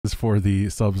for the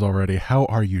subs already. How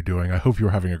are you doing? I hope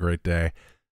you're having a great day.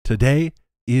 Today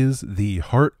is the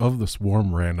Heart of the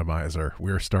Swarm randomizer.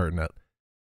 We're starting it.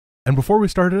 And before we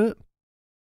started it,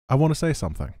 I want to say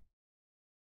something.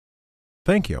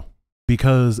 Thank you.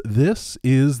 Because this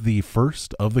is the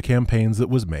first of the campaigns that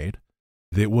was made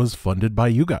that was funded by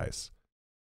you guys.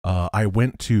 I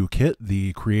went to Kit,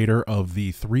 the creator of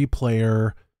the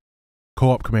 3-player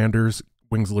Co-op Commanders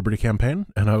Wings of Liberty campaign,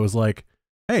 and I was like,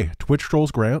 hey, Twitch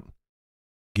Trolls Grant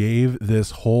gave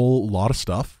this whole lot of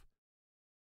stuff.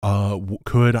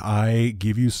 Could I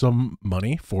give you some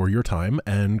money for your time,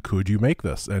 and could you make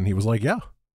this? And he was like, yeah.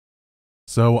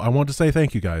 So I want to say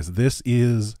thank you guys. This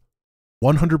is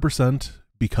 100%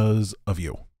 because of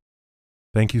you.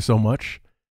 Thank you so much.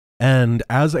 And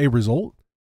as a result,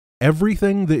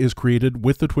 everything that is created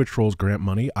with the Twitch Trolls Grant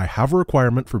money, I have a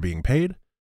requirement for being paid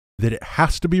that it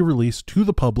has to be released to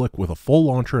the public with a full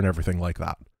launcher and everything like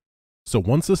that. So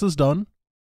once this is done,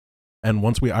 and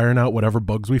once we iron out whatever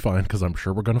bugs we find, because I'm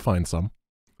sure we're going to find some,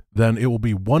 then it will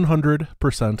be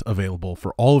 100% available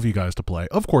for all of you guys to play,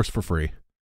 of course for free,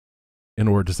 in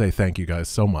order to say thank you guys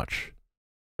so much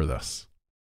for this.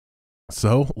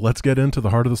 So let's get into the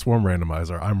Heart of the Swarm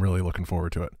randomizer. I'm really looking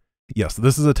forward to it. Yes,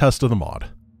 this is a test of the mod.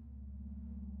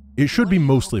 It should be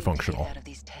mostly functional.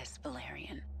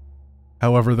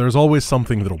 However, there's always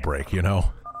something that'll break, you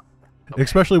know?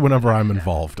 Especially whenever I'm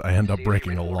involved, I end up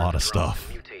breaking a lot of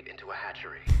stuff.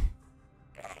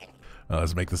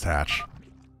 Let's make this hatch.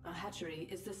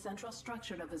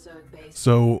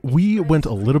 So we went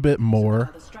a little bit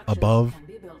more above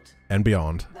and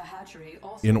beyond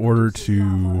in order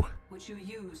to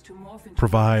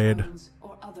provide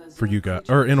for you guys,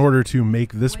 or in order to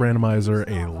make this randomizer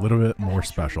a little bit more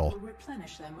special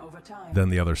than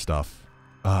the other stuff.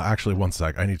 Actually, one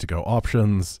sec. I need to go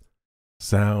options,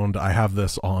 sound. I have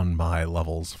this on my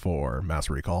levels for mass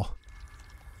recall,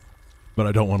 but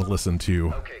I don't want to listen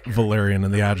to Valerian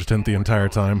and the Adjutant the entire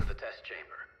time.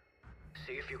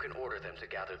 See if you can order them to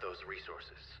gather those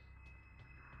resources.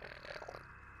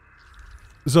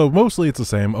 So mostly it's the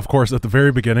same. Of course, at the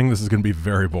very beginning, this is going to be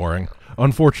very boring.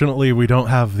 Unfortunately, we don't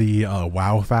have the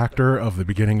wow factor of the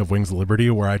beginning of Wings of Liberty,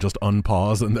 where I just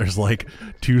unpause and there's like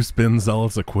 2 Spin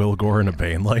Zealots, a Quilgore, and a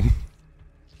Baneling.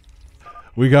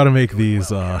 We got to make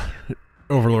these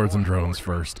Overlords and Drones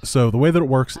first. So the way that it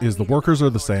works is the workers are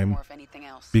the same,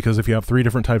 because if you have 3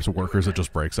 different types of workers, it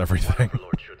just breaks everything.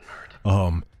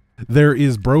 There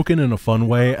is broken in a fun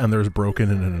way, and there's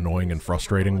broken in an annoying and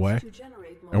frustrating way.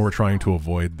 And we're trying to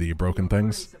avoid the broken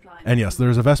things. And yes,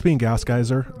 there's a Vespian Gas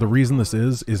Geyser. The reason this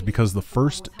is because the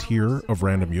first tier of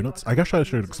random units... I guess I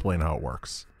should explain how it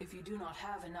works.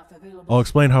 I'll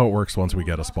explain how it works once we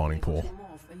get a spawning pool.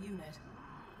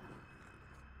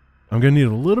 I'm going to need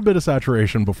a little bit of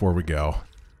saturation before we go.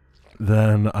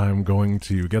 Then I'm going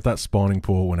to get that spawning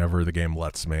pool whenever the game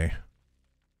lets me.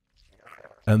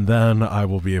 And then I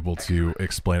will be able to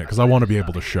explain it, because I want to be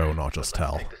able to show, not just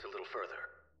tell.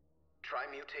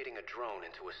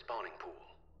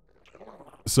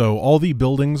 So all the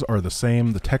buildings are the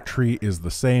same, the tech tree is the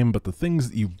same, but the things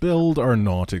that you build are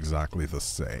not exactly the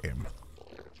same.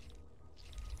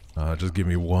 Just give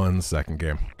me 1 second,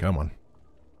 game. Come on.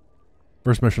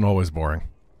 First mission always boring.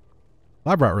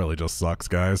 Labrat really just sucks,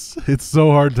 guys. It's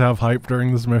so hard to have hype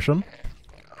during this mission.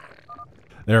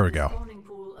 There we go.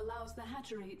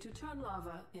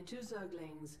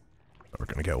 We're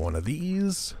gonna get one of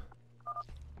these.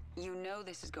 You know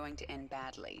this is going to end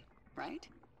badly, right?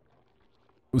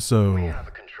 So,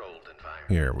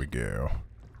 here we go.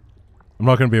 I'm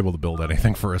not going to be able to build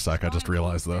anything for a sec, I just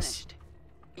realized this.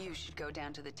 You should go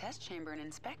down to the test chamber and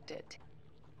inspect it.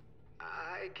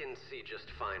 I can see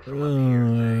just fine from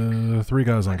up here. 3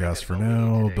 guys on gas for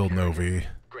now, build Novi.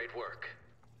 Great work.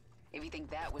 If you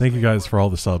think that was Thank you guys for all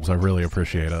the subs, I really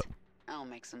appreciate it. I'll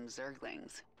make some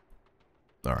Zerglings.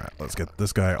 Alright, let's get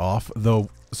this guy off.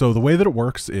 So the way that it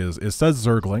works is, it says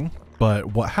Zergling,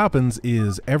 but what happens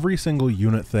is every single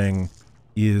unit thing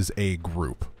is a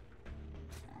group.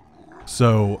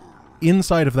 So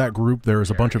inside of that group, there's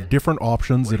a bunch of different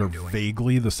options that are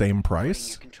vaguely the same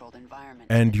price,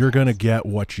 and you're going to get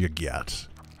what you get.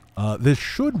 This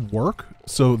should work,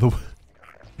 so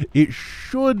it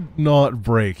should not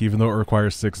break, even though it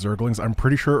requires 6 Zerglings. I'm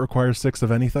pretty sure it requires 6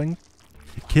 of anything.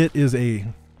 Kit is a...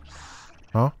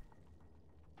 Huh?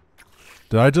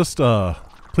 Did I just,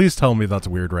 please tell me that's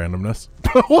weird randomness.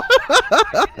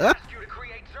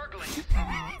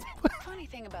 Funny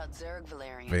thing about Zerg,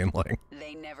 Valerian. Baneling.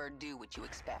 They never do what you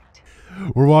expect.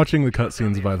 We're watching the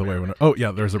cutscenes, by the way. Oh,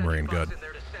 yeah, there's a Marine. Good.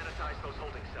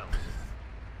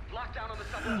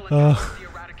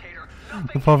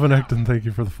 The Puffinectin, thank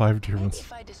you for the 5 tier ones.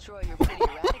 If I destroy your pretty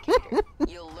eradicator,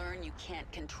 you'll learn you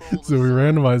can't control So we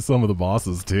randomized some of the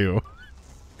bosses too.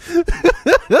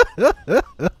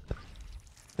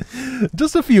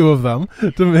 Just a few of them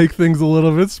to make things a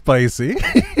little bit spicy.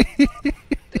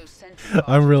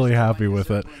 I'm really happy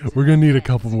with it. We're gonna need a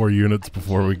couple more units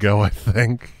before we go, I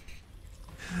think.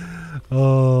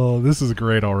 Oh, this is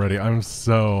great already. I'm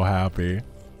so happy.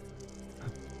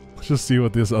 Let's just see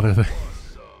what this other thing...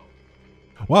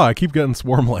 Wow, I keep getting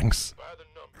swarmlings.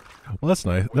 Well, that's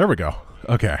nice. There we go.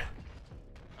 Okay.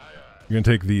 We're gonna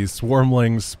take the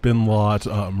swarmling spin lot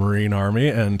marine army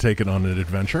and take it on an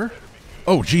adventure.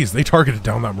 Oh, geez, they targeted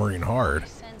down that marine hard.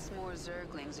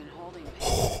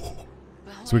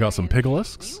 So we got some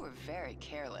pigolisks,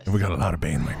 and we got a lot of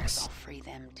banelings.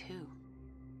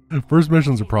 First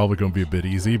missions are probably going to be a bit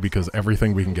easy because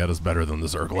everything we can get is better than the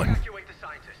zergling.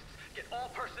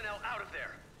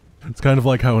 It's kind of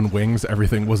like how in Wings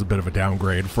everything was a bit of a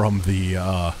downgrade from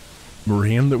the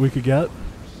marine that we could get.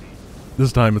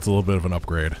 This time it's a little bit of an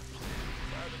upgrade.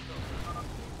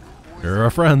 Here are our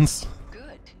friends.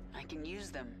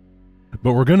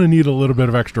 But we're going to need a little bit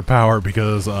of extra power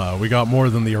because we got more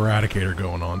than the Eradicator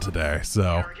going on today,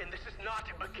 so...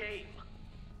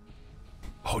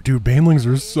 Oh, dude, Banelings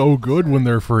are so good when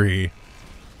they're free.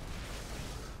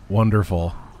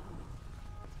 Wonderful.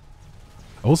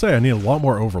 I will say I need a lot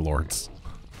more Overlords.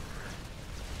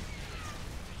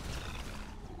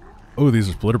 Oh, these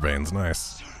are Splitterbanes,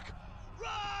 nice.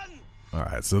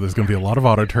 Alright, so there's going to be a lot of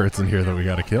auto turrets in here that we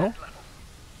got to kill.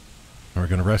 We're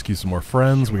going to rescue some more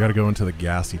friends. We got to go into the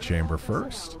gassy chamber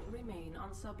first.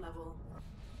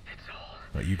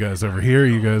 Right, you guys over here,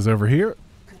 you guys over here.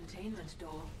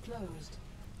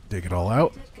 Take it all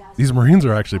out. These Marines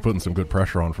are actually putting some good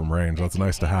pressure on from range. That's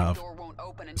nice to have.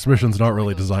 This mission's not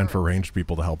really designed for ranged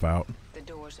people to help out.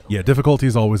 Yeah, difficulty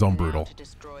is always on brutal.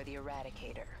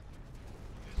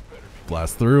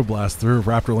 Blast through,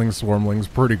 Raptorlings,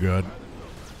 Swarmlings, pretty good.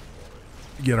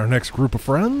 Get our next group of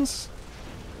friends.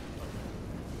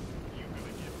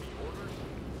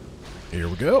 Here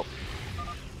we go.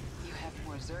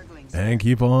 And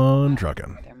keep on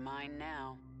trucking.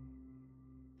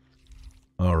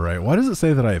 Alright, why does it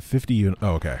say that I have 50 units?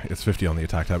 Oh, okay, it's 50 on the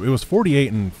attack tab. It was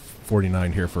 48 and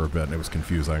 49 here for a bit, and it was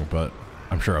confusing, but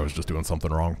I'm sure I was just doing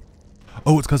something wrong.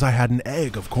 Oh, it's because I had an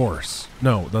egg, of course.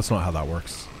 No, that's not how that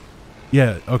works.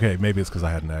 Yeah, okay, maybe it's because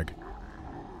I had an egg.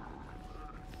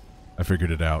 I figured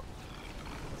it out.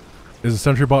 Is a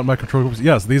sentry bot in my control groups?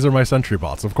 Yes, these are my sentry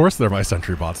bots. Of course they're my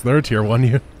sentry bots. They're a tier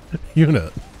 1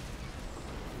 unit.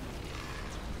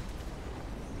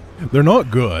 They're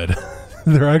not good.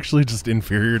 They're actually just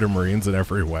inferior to Marines in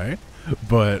every way.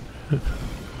 But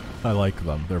I like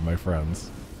them. They're my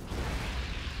friends.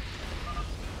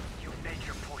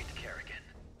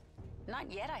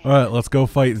 Alright, let's go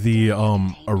fight the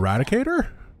Eradicator?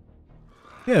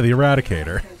 Yeah, the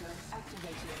Eradicator.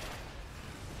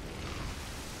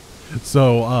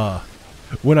 So,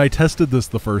 when I tested this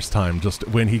the first time, just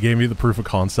when he gave me the proof of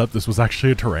concept, this was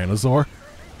actually a Tyrannosaur.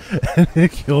 And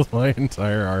it killed my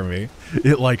entire army.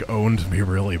 It, like, owned me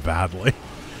really badly.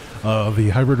 The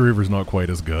Hybrid Reaver's not quite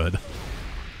as good.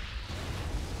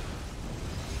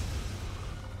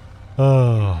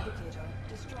 Oh,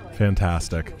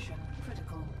 fantastic.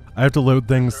 I have to load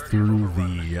things through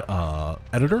the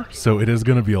editor, so it is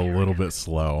going to be a little bit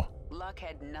slow. Luck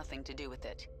had nothing to do with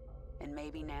it. And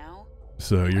maybe now?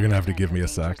 So you're going to have to give me a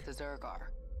sec.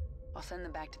 I'll send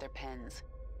them back to their pens.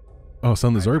 Oh,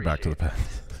 send the Zerg back to the pen.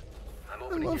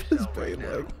 I love his bait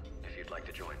leg. If you'd like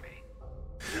to join me.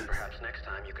 And perhaps next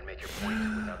time you can make your point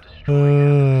without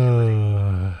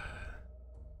destroying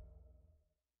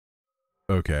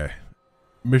Okay.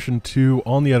 Mission 2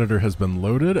 on the editor has been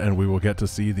loaded, and we will get to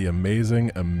see the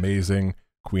amazing, amazing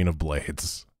Queen of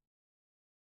Blades.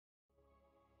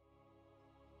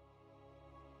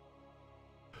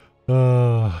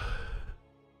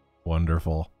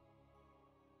 Wonderful.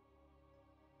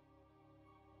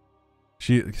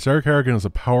 Sarah Kerrigan is a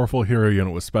powerful hero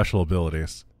unit with special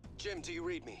abilities. Jim, do you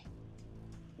read me?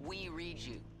 We read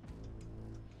you.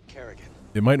 Kerrigan.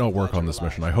 It might not work on this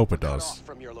mission. I hope it does.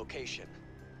 From your location.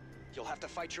 You'll have to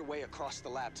fight your way across the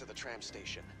lab to the tram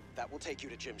station. That will take you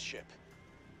to Jim's ship.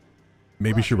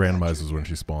 Maybe she randomizes when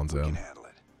she spawns in.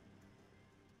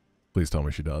 Please tell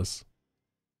me she does.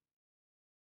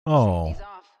 Oh.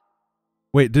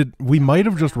 Wait, we might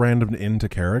have just randomed into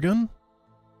Kerrigan?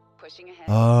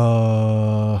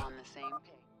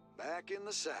 Back in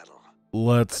the saddle.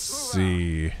 Let's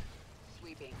see.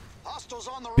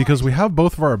 Because we have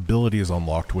both of our abilities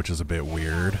unlocked, which is a bit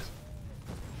weird.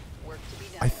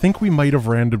 I think we might have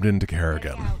randomed into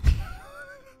Kerrigan.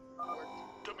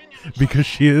 because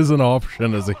she is an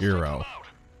option as a hero.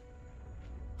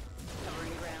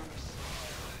 Covering ground.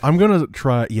 I'm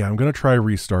gonna try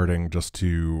restarting just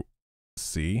to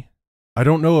see. I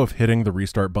don't know if hitting the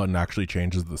restart button actually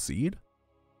changes the seed.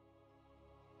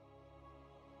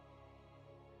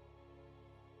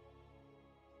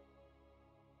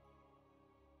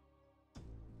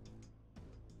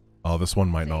 Oh, this one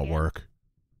might not work.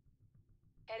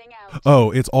 Heading out.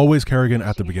 Oh, it's always Kerrigan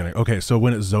at the beginning. Okay, so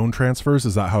when it zone transfers,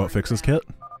 is that how it fixes Kit?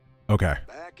 Okay,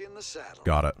 Back in the saddle.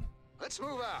 got it. Let's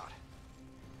move out.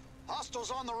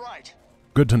 Hostiles on the right.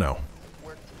 Good to know.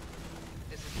 Work.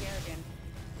 This is Kerrigan.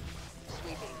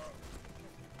 Sweeping.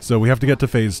 So we have to get to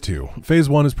phase 2. Phase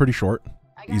 1 is pretty short.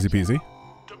 Easy peasy.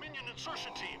 Dominion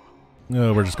insertion team.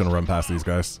 No, we're just gonna run past these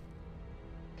guys.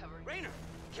 Covering. Raynor,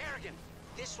 Kerrigan,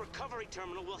 this recovery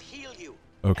terminal will heal you.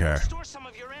 Okay. Restore some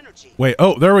of your energy. Wait,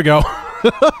 oh, there we go.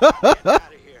 Get out of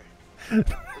here.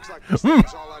 Looks like this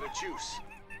thing's all out of juice.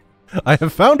 I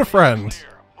have found a friend.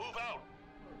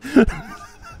 Move out.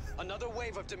 Another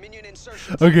wave of Dominion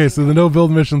insertion. Okay, so the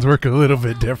no-build missions work a little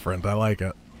bit different. I like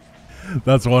it.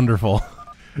 That's wonderful.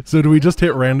 So do we just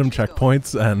hit random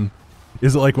checkpoints, and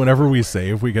is it like whenever we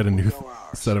save, we get a new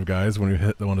set of guys when we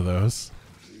hit one of those?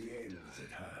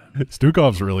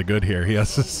 Stukov's really good here. He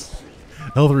has this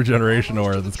health regeneration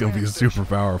aura that's going to be super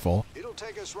powerful. It'll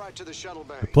take us right to the shuttle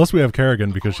bay. Plus we have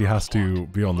Kerrigan because she has to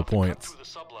be on the points. Through the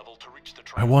sublevel to reach the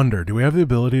I train. wonder, do we have the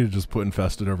ability to just put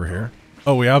infested over here?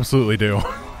 Oh, we absolutely do.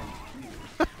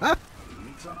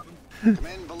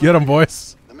 Get him,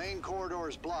 boys. The main corridor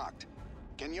is blocked.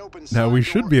 Can you open Now we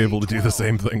side should door be able to do the A12?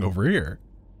 same thing over here.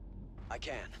 I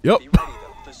can. Yep. Be ready though.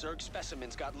 The Zerg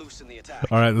specimens got loose in the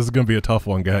attack. Alright, this is going to be a tough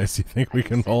one, guys. You think we I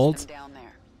can sense hold? them down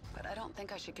there, but I don't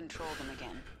think I should control them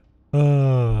again.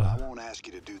 I won't ask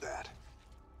you to do that.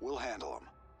 We'll handle them.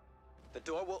 The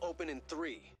door will open in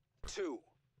 3, 2,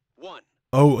 1.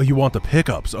 Oh, you want the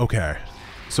pickups. Okay.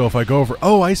 So if I go over...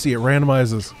 Oh, I see. It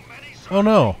randomizes. Oh,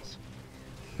 no.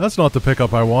 That's not the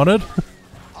pickup I wanted.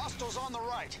 Hostiles on the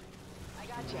right. I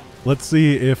got you. Let's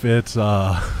see if it's...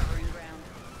 Covering ground.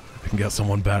 I can get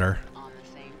someone better. On the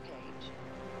same page.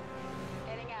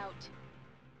 Heading out.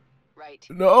 Right.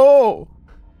 No!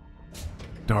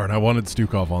 Darn, I wanted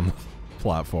Stukov on the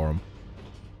platform.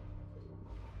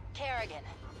 Kerrigan,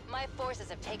 my forces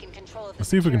have taken control of the Let's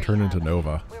see if we can turn security into hub.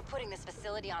 Nova. We're putting this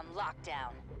facility on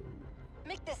lockdown.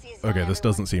 Make this easy. Okay, on this everyone.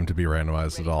 doesn't seem to be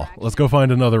randomized at all. Let's go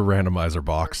find another randomizer Work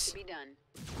box. to be done.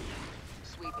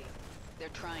 Sweeping. They're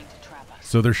trying to trap us.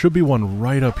 So there should be one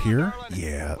right up here.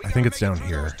 Yeah, I think it's down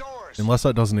here. Unless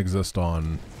that doesn't exist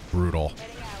on Brutal, Heading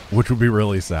out. which would be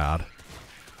really sad.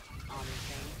 On the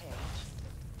same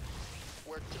page.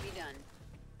 Work to be done.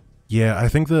 Yeah, I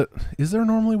think that... Is there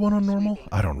normally one on normal?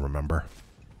 I don't remember.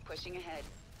 Pushing ahead.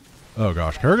 Oh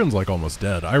gosh, Kerrigan's like almost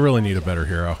dead. I really need a better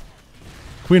hero.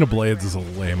 Queen of Blades is a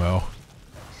lame-o.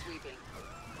 Sweeping.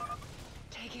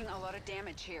 Taking a lot of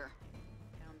damage here.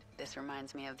 This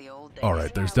reminds me of the old days.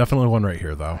 Alright, there's definitely one right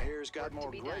here, though. Hair's got more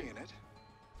be gray done. in it.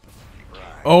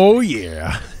 Oh,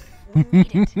 yeah. You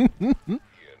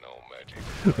know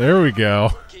magic. There we go.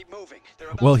 Keep moving. They're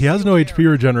about Well, to he has seal no the HP area.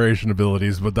 regeneration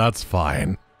abilities, but that's fine.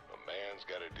 A man's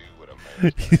gotta do what a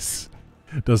man's He's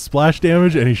does splash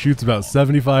damage, and he shoots about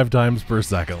 75 times per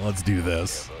second. Let's do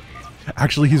this.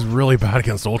 Actually, he's really bad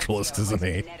against Ultralisks, isn't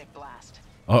he? Kinetic blast.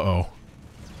 Uh-oh.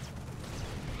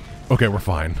 Okay, we're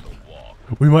fine.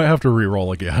 We might have to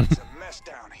re-roll again. It's a mess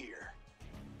down here.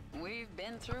 We've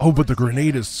been through. Oh, but the worse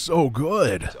grenade is so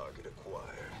good. Target acquired.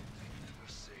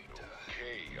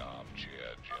 okay,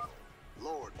 Chair General.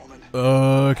 Lord,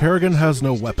 woman. Kerrigan has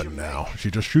no weapon now.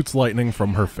 She just shoots lightning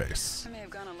from her face. I may have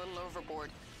gone a little overboard.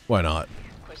 Why not?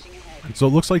 Pushing ahead. So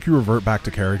it looks like you revert back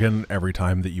to Kerrigan every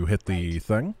time that you hit the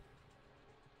thing.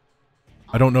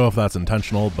 I don't know if that's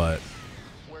intentional, but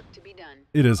Work to be done.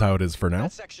 it is how it is for now.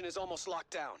 That section is almost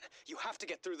locked down. You have to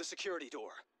get through the security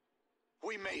door.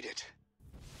 We made it.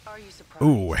 Are you surprised?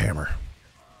 Ooh, hammer.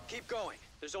 Keep going.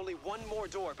 There's only one more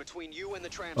door between you and the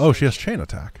tram Oh, she has station. chain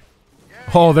attack.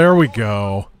 Oh, there we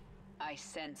go. I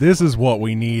sense. This is what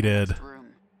we needed. Room.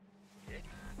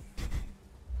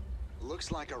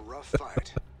 Looks like a rough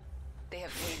fight. They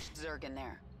have caged Zerg in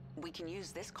there. We can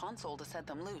use this console to set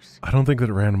them loose. I don't think that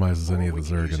it randomizes any of the we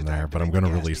can Zerg use in it to there, but I'm activate going to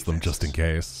the gas release them just in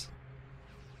defenses.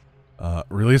 case.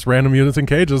 Release random units in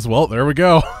cages. Well, there we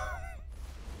go.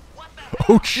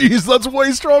 Oh, jeez, that's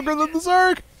way stronger than the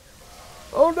Zerg.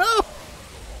 Oh,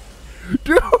 no.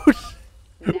 Dude. Now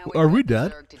we Are we need the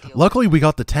dead? Zerg to deal Luckily, we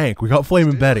got the tank. We got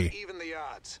Flamin' Betty. Even the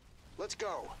odds. Let's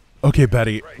go. Okay,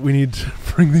 Betty, we need to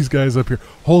bring these guys up here.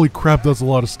 Holy crap, that's a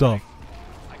lot of stuff.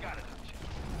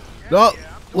 No.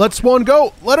 Let Swan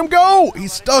go! Let him go!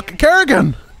 He's stuck!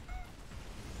 Kerrigan!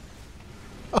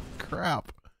 Oh,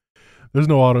 crap. There's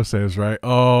no autosaves, right?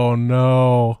 Oh,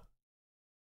 no.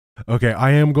 Okay,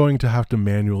 I am going to have to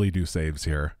manually do saves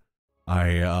here.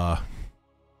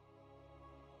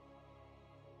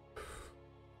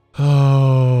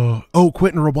 Oh,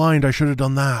 quit and rewind. I should have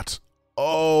done that.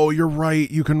 Oh, you're right.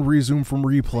 You can resume from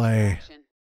replay.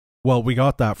 Well, we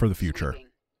got that for the future.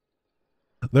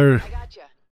 There,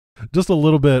 just a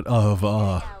little bit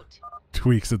of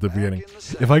tweaks at the beginning.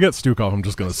 If I get Stukov, I'm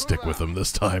just going to stick with him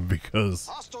this time because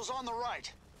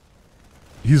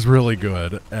he's really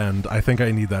good, and I think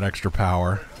I need that extra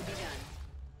power.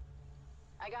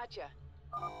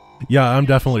 Yeah, I'm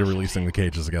definitely releasing the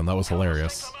cages again. That was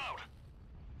hilarious.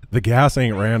 The gas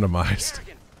ain't randomized.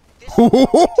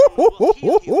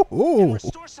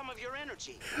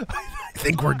 I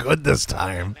think we're good this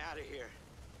time.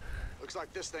 Looks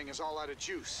like this thing is all out of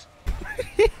juice.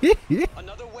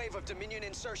 Another wave of Dominion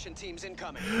insertion teams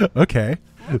incoming. Okay,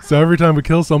 so every time we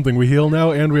kill something, we heal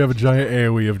now, and we have a giant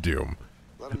AoE of doom.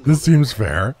 This seems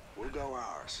fair. We'll go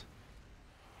ours.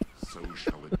 So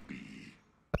shall it be.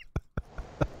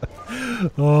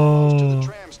 Oh, To the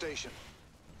tram station.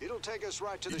 It'll take us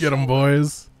right to the get them,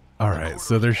 boys. All right,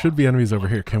 so there should be enemies over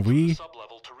here. Can we?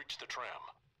 Sublevel to reach the tram.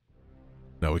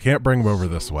 No, we can't bring them over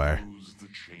this way. Close the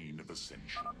chain of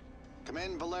ascension. Come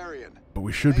in, Valerian. But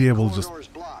we should be able to just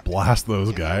blast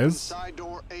those guys. Side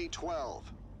door A12.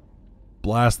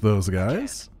 Blast those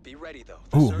guys. Be ready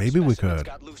though. Ooh, maybe we could.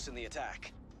 Got loose in the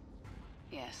attack.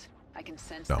 Yes, I can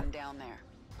sense No. them down there,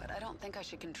 but I don't think I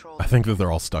should control I think that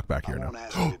they're all stuck back here I now. won't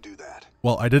ask you to do that.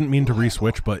 Well, I didn't mean to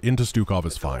re-switch, but into Stukov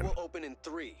is The door fine. will open in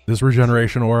 3. This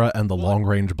regeneration aura and the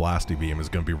long-range blasty beam is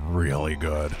going to be really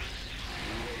good.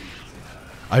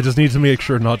 I just need to make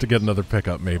sure not to get another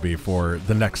pickup, maybe, for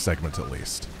the next segment at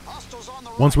least. Hostiles on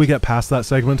the Once we get past that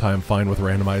segment, I am fine with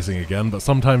randomizing again, but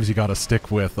sometimes you gotta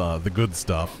stick with the good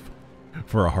stuff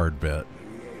for a hard bit.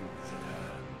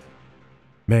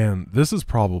 Man, this is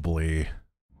probably...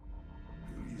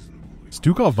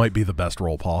 Stukov might be the best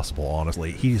role possible,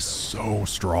 honestly. He's so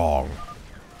strong.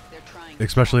 They're trying.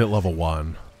 Especially at level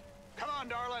 1. Come on,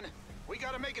 darling. We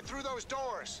gotta make it through those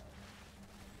doors.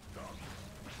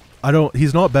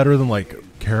 He's not better than, like,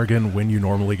 Kerrigan when you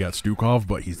normally get Stukov,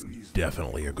 but he's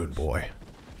definitely a good boy.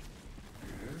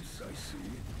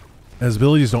 And his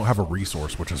abilities don't have a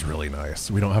resource, which is really nice.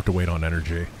 We don't have to wait on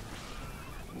energy.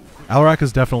 Alarak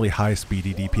is definitely high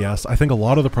speedy DPS. I think a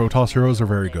lot of the Protoss heroes are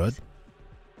very good.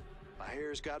 My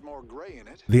hair's got more gray in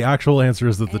it. The actual answer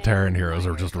is that the Terran heroes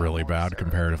are just really bad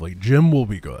comparatively. Jim will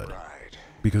be good, Right.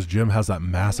 because Jim has that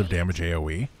massive damage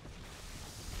AoE.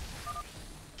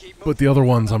 But the other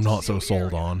ones I'm not so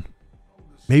sold on.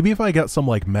 Maybe if I get some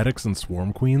like medics and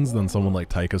swarm queens, then someone like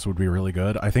Tychus would be really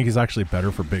good. I think he's actually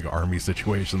better for big army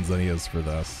situations than he is for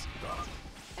this.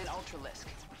 An Ultralisk.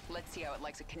 Let's see how it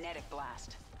likes a kinetic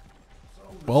blast.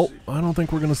 Well, I don't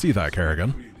think we're going to see that,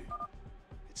 Kerrigan.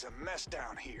 It's a mess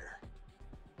down here.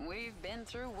 We've been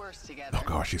through worse together. Oh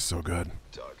gosh, he's so good.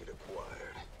 Target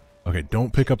acquired. Okay,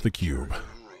 don't pick up the cube.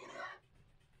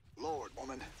 Lord,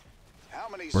 woman. How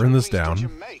many Burn this zombies did down. you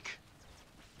make?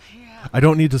 Yeah. I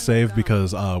don't need to save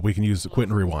because we can use quit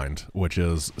and rewind, which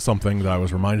is something that I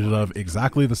was reminded of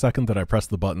exactly the second that I pressed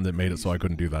the button that made it so I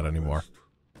couldn't do that anymore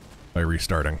by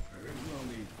restarting.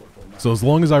 So as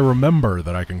long as I remember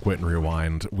that I can quit and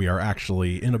rewind, we are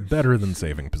actually in a better than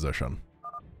saving position.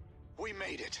 We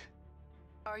made it.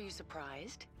 Are you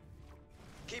surprised?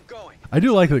 Keep going. I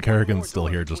do like that Kerrigan's still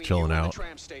here just chilling out,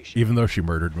 even though she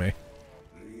murdered me.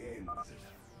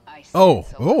 I Oh,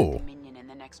 sense a lot of oh. Dominion in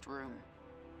the next room.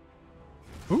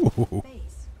 Ooh.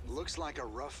 Looks like a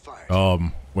rough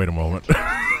fight. Wait a moment.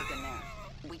 Zerg in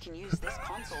there. We can use this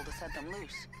console to set them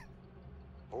loose.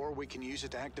 Or we can use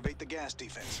it to activate the gas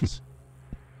defenses.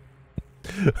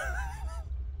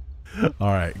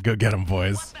 Alright, go get him,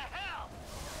 boys.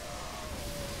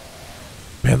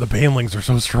 Man, the banelings are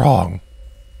so strong.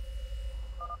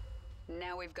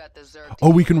 Now we've got the Zerg. Oh,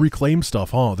 we can reclaim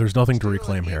stuff, huh? There's nothing to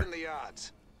reclaim here. Even the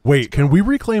odds. Wait, can we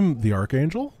reclaim the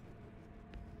Archangel?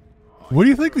 What do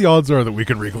you think the odds are that we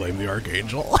can reclaim the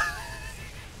Archangel?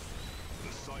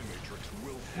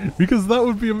 Because that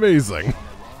would be amazing.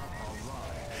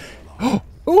 Oh,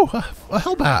 a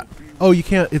Hellbat. Oh, you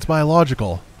can't. It's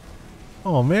biological.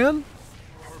 Oh, man.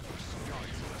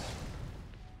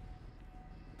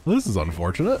 Well, this is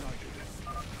unfortunate.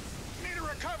 Need a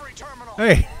recovery terminal.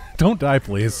 Hey, don't die,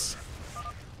 please.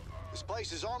 This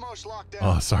place is almost locked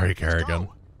down. Oh, sorry, Let's Kerrigan.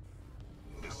 go.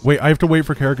 Wait, I have to wait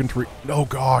for Kerrigan to oh,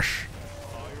 gosh.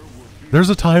 There's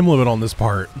a time limit on this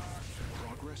part.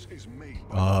 Progress is made.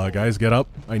 Guys, get up.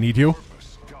 I need you.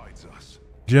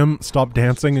 Jim, stop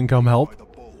dancing and come help.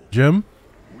 Jim?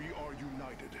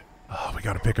 Oh, we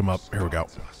gotta pick him up. Here we go.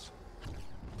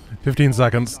 15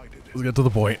 seconds. Let's get to the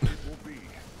point.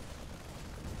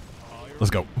 Let's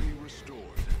go.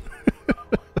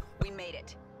 We made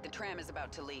it. The tram is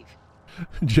about to leave.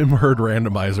 Jim heard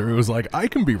randomizer. It was like, I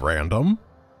can be random.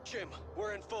 Jim,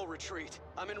 we're in full retreat.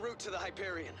 I'm en route to the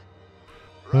Hyperion.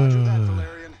 Roger that,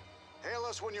 Valerian. Hail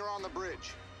us when you're on the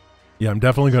bridge. Yeah, I'm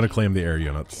definitely going to claim the air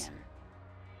units. Jim,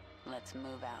 let's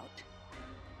move out.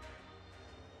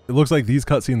 It looks like these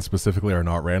cutscenes specifically are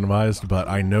not randomized, but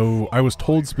I know I was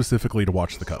told specifically to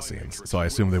watch the cutscenes, so I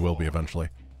assume they will be eventually.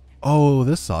 Oh,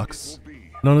 this sucks.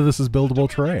 None of this is buildable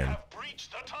terrain.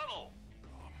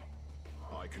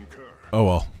 Oh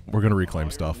well, we're going to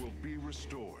reclaim stuff.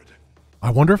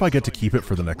 I wonder if I get to keep it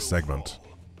for the next segment.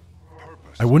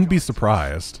 I wouldn't be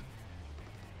surprised.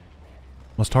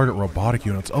 Must target robotic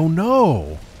units. Oh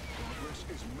no!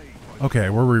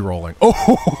 Okay, we're re-rolling.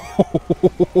 Oh!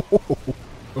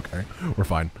 Okay, we're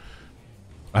fine.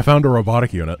 I found a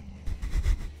robotic unit.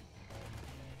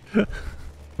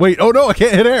 Wait, oh no, I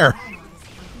can't hit air!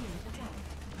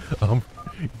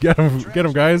 Get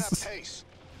him, guys.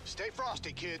 Stay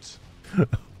frosty, kids.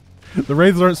 The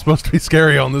raids aren't supposed to be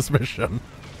scary on this mission.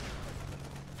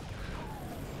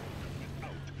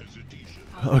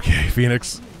 Okay,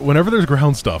 Phoenix. Whenever there's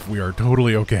ground stuff, we are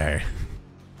totally okay.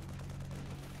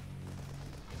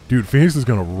 Dude, Phoenix is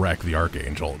gonna wreck the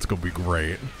Archangel. It's gonna be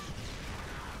great.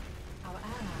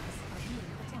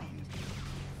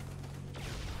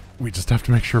 We just have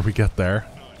to make sure we get there.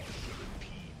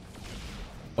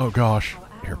 Oh gosh.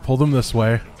 Here, pull them this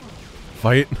way.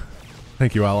 Fight.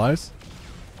 Thank you, allies.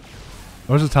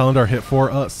 What was the Talendar hit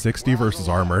for? 60 versus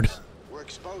armored. We're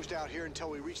exposed out here until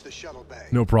we reach the shuttle bay.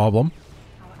 No problem.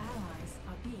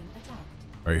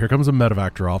 Alright, here comes a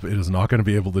medevac drop. It is not going to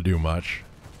be able to do much.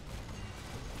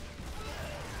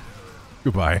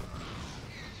 Goodbye.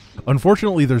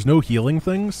 Unfortunately, there's no healing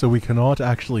thing, so we cannot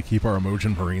actually keep our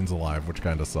Emojin Marines alive, which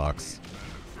kind of sucks.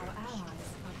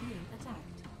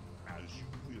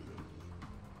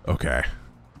 Okay.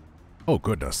 Oh,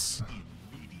 goodness.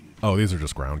 Oh, these are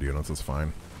just ground units. That's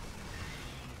fine.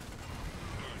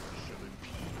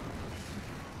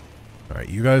 Alright,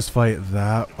 you guys fight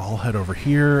that. I'll head over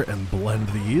here and blend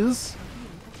these.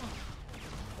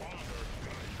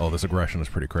 Oh, this aggression is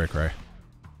pretty cray-cray.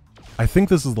 I think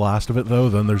this is the last of it, though.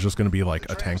 Then there's just going to be,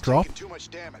 like, a tank drop. Too much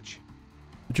damage.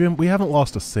 Jim, we haven't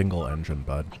lost a single engine,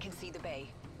 bud. I can see the bay.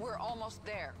 We're almost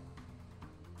there.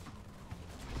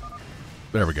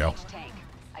 There we go. Tank.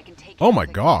 I can take Oh my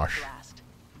gosh.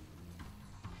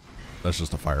 That's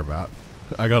just a fire bat.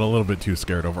 I got a little bit too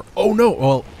scared over. Oh no!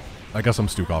 Well, I guess I'm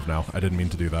Stukov now. I didn't mean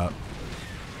to do that.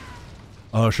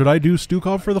 Should I do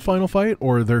Stukov for the final fight?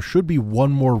 Or there should be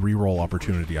one more reroll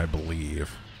opportunity, I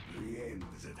believe.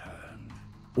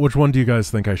 Which one do you guys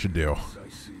think I should do?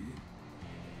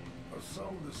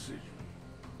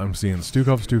 I'm seeing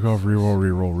Stukov, reroll,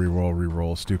 reroll, reroll,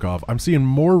 reroll, Stukov. I'm seeing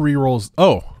more rerolls.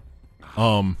 Oh!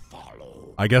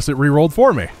 I guess it rerolled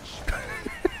for me.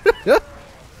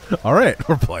 Alright,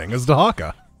 we're playing as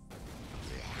Dahaka.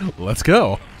 Let's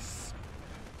go.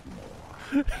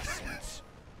 I've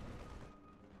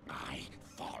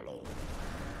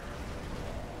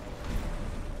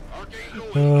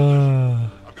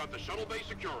got the shuttle bay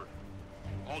secured.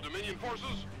 All Dominion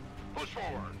forces, push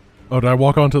forward. Oh, did I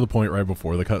walk onto the point right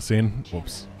before the cutscene?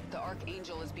 Whoops. The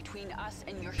Archangel is between us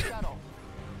and your shuttle.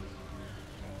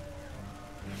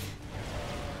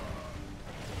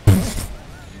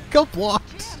 Got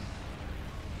blocked.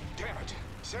 Damn it.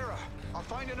 Sarah, I'll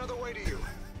find another way to you.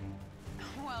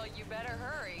 Well, you better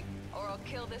hurry, or I'll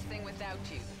kill this thing without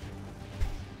you.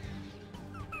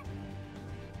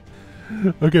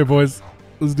 Okay, boys.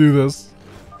 Let's do this.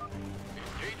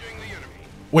 Engaging the enemy.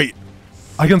 Wait.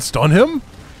 I can stun him?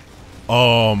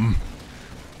 I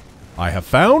have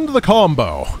found the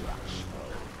combo.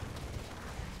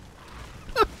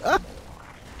 I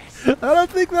don't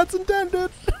think that's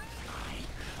intended.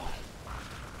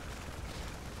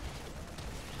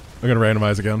 I'm gonna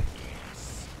randomize again.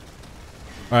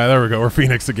 Alright, there we go. We're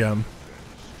Phoenix again.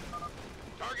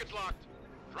 Target's locked.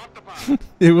 Drop the pod.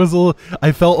 It was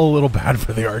I felt a little bad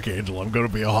for the Archangel, I'm gonna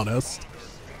be honest.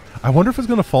 I wonder if it's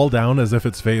gonna fall down as if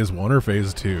it's phase 1 or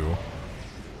phase 2.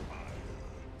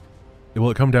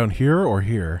 Will it come down here or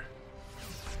here?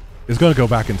 It's gonna go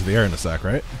back into the air in a sec,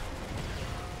 right?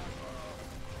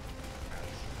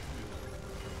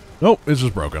 Nope, it's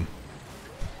just broken.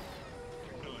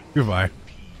 Goodbye.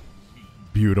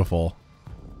 Beautiful.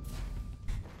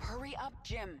 Hurry up,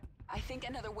 Jim. I think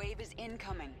another wave is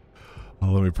incoming.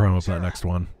 Oh, let me prime up that next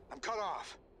one. I'm cut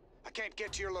off. I can't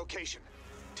get to your location.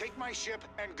 Take my ship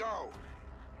and go.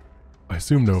 I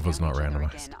assume Nova's Found not each other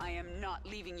randomized. again. I am not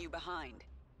leaving you behind.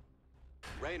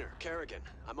 Raynor, Kerrigan,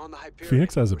 I'm on the Hyperion.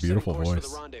 Phoenix has a We're setting beautiful course for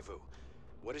voice. the rendezvous.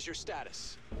 What is your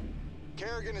status?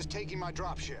 Kerrigan is taking my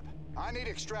dropship. I need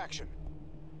extraction.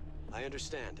 I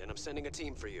understand, and I'm sending a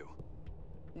team for you.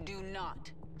 Do not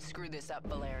screw this up,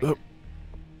 Valerian. Oh.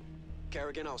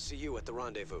 Kerrigan, I'll see you at the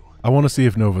rendezvous. I want to see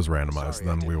if Nova's randomized, Sorry, I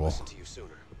then we didn't will. listen to you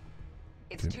sooner.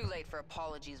 It's too late for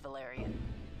apologies, Valerian.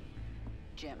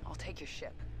 Jim, I'll take your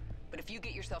ship. But if you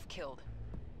get yourself killed,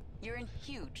 you're in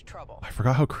huge trouble. I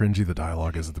forgot how cringy the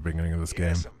dialogue is at the beginning of this game.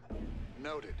 Yes,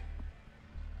 noted.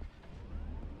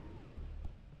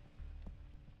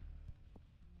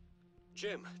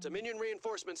 Jim, Dominion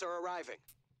reinforcements are arriving.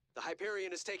 The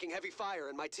Hyperion is taking heavy fire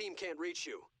and my team can't reach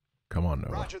you. Come on,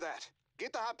 Nova. Roger that.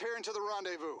 Get the Hyperion to the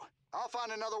rendezvous. I'll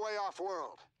find another way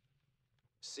off-world.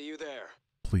 See you there.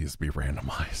 Please be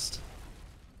randomized.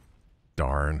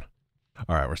 Darn.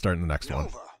 All right, we're starting the next one.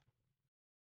 Nova,